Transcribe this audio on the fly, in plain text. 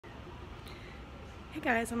Hey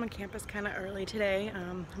guys, I'm on campus kind of early today.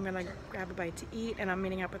 I'm gonna grab a bite to eat and I'm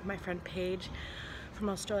meeting up with my friend Paige from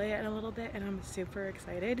Australia in a little bit and I'm super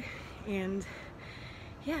excited. And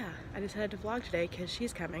yeah, I decided to vlog today because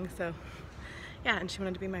she's coming, so yeah, and she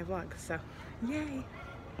wanted to be my vlog, so yay.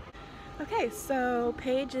 Okay, so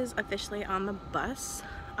Paige is officially on the bus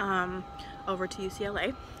over to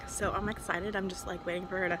UCLA, so I'm excited. I'm just like waiting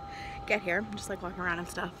for her to get here. I'm just like walking around and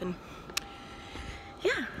stuff, and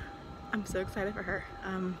yeah, I'm so excited for her.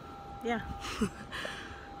 Yeah.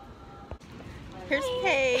 Here's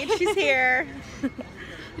Paige. She's here.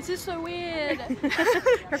 This is so weird.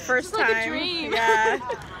 Her first time. Like a dream. Yeah.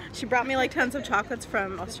 She brought me like tons of chocolates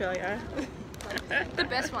from Australia. The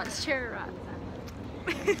best ones, cherry rock.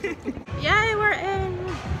 Yay, we're in.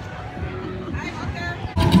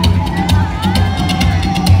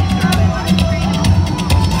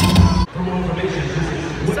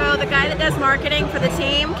 So the guy that does marketing for the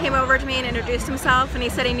team came over to me and introduced himself, and he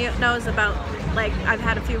said he knows about, like, I've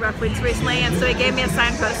had a few rough weeks recently, and so he gave me a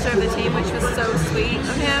signed poster of the team, which was so sweet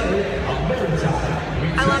of him.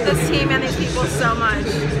 I love this team and these people so much.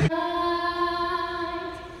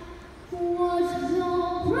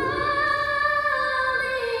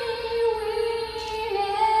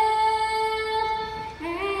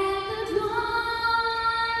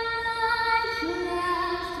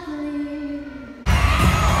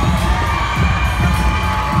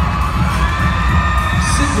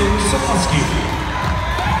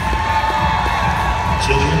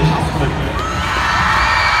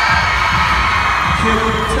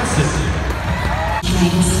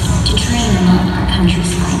 To train among our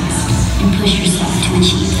country's finest and push yourself to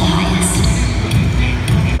achieve the highest.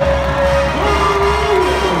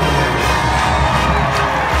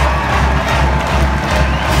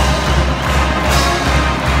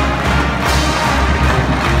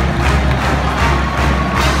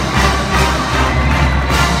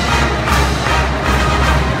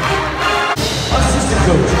 Assistant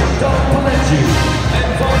coach, Don Palenci, and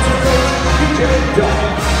sponsor coach, DJ Don.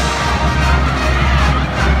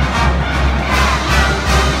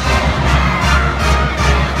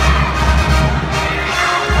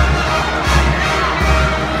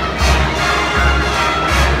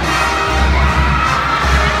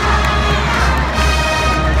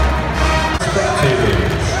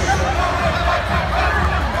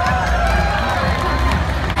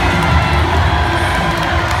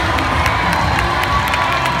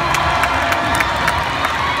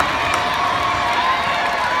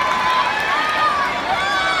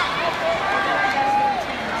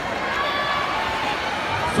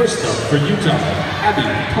 First up for Utah,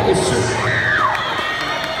 Abby Paulson.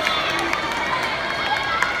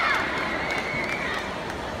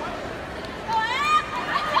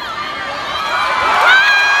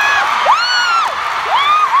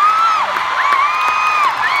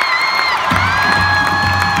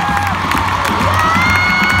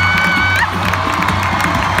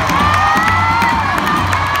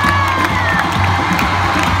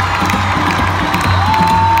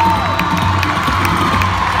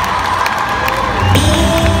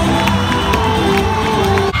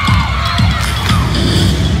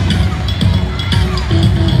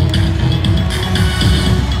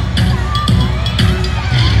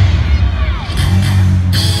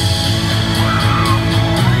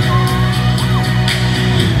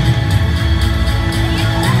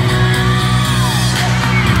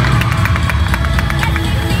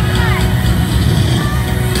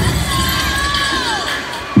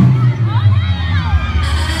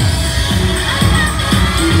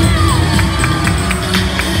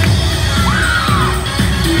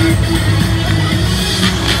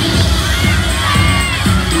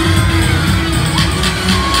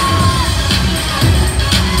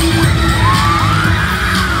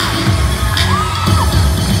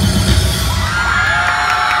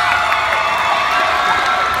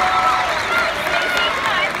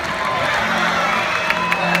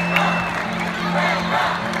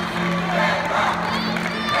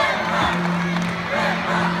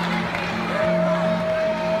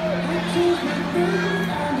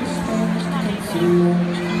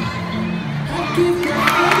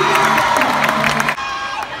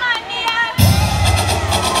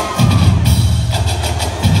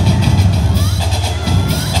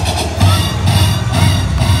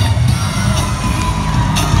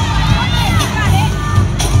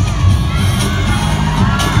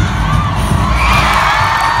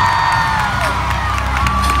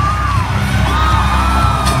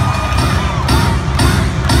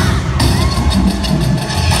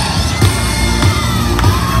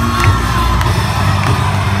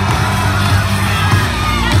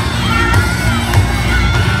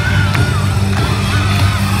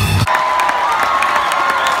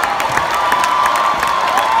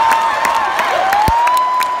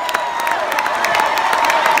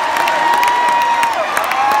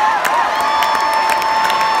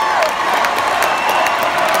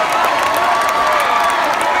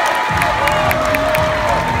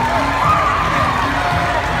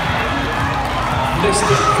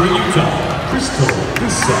 Crystal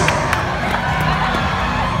Bissell.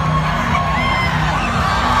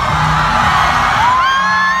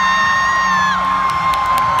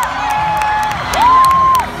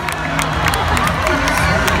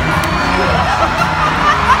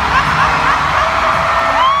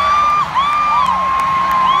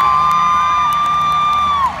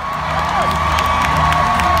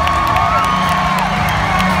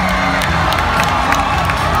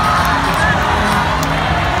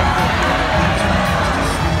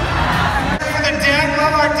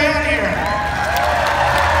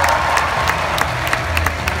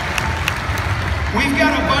 We've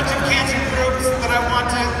got a bunch of cancer groups that I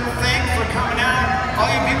want to thank for coming out.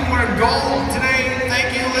 All you people wearing gold today,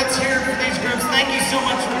 thank you. Let's hear it for these groups. Thank you so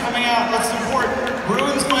much for coming out. Let's support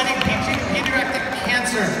Bruins Fighting Pediatric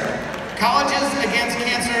Cancer, Colleges Against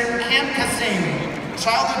Cancer, Camp Kasim,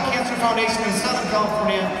 Childhood Cancer Foundation in Southern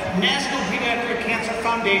California, National Pediatric Cancer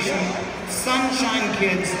Foundation, Sunshine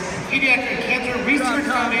Kids, Pediatric Cancer Research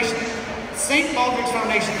Foundation, St. Baldrick's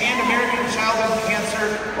Foundation, and American Childhood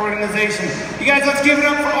Cancer Organization. You guys, let's give it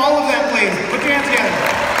up for all of them, please. Put your hands together.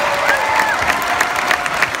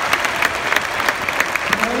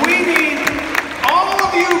 We need all of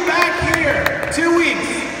you back here, 2 weeks,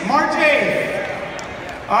 March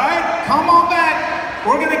 8th. All right, come on back.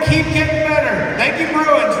 We're gonna keep getting better. Thank you,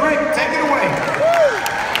 Bruins. Rick, take it away.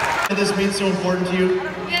 This means so important to you.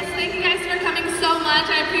 Yes, thank you guys for coming so much.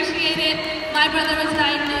 I appreciate it. My brother was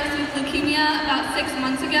diagnosed with leukemia about 6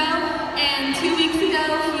 months ago, and 2 weeks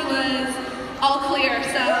ago he was all clear.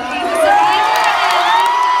 So he's a survivor.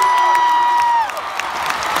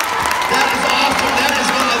 That is awesome. That is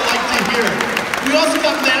what I like to hear. We also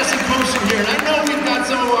got Madison Potion here, and I know we've got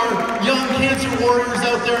some of our young cancer warriors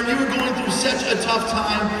out there, and you were going through such a tough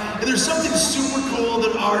time. And there's something super cool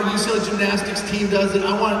that our UCLA gymnastics team does that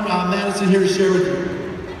I want Madison here to share with you.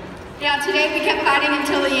 Yeah, today we kept fighting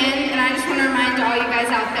until the end, and I just want to remind all you guys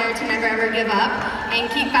out there to never ever give up and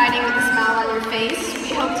keep fighting with a smile on your face.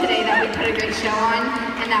 We hope today that we put a great show on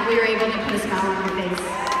and that we were able to put a smile on your face.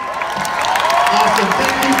 Awesome.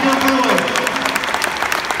 Thank you for doing.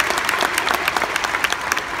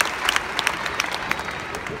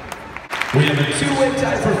 We have a two-way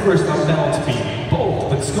tie for first on balance beam, both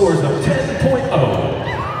with scores of 10.0.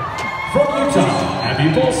 From Utah, Abby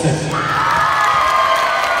Bolson.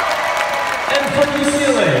 And from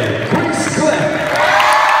UCLA, Grace Glenn.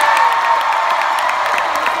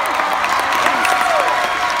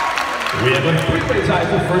 We have a three-way tie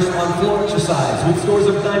for first on floor exercise with scores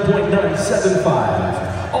of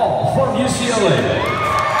 9.975. All from UCLA.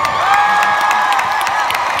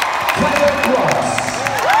 Tyler Ross.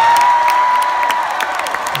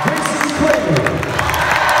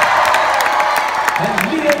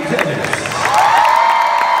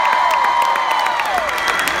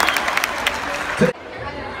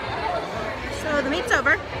 So the meet's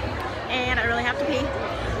over, and I really have to pee.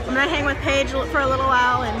 I'm gonna hang with Paige for a little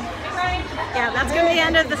while, and yeah, that's gonna be the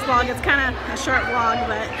end of this vlog. It's kind of a short vlog,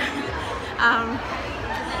 but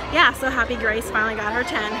yeah, so happy Grace finally got her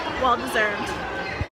 10. Well deserved.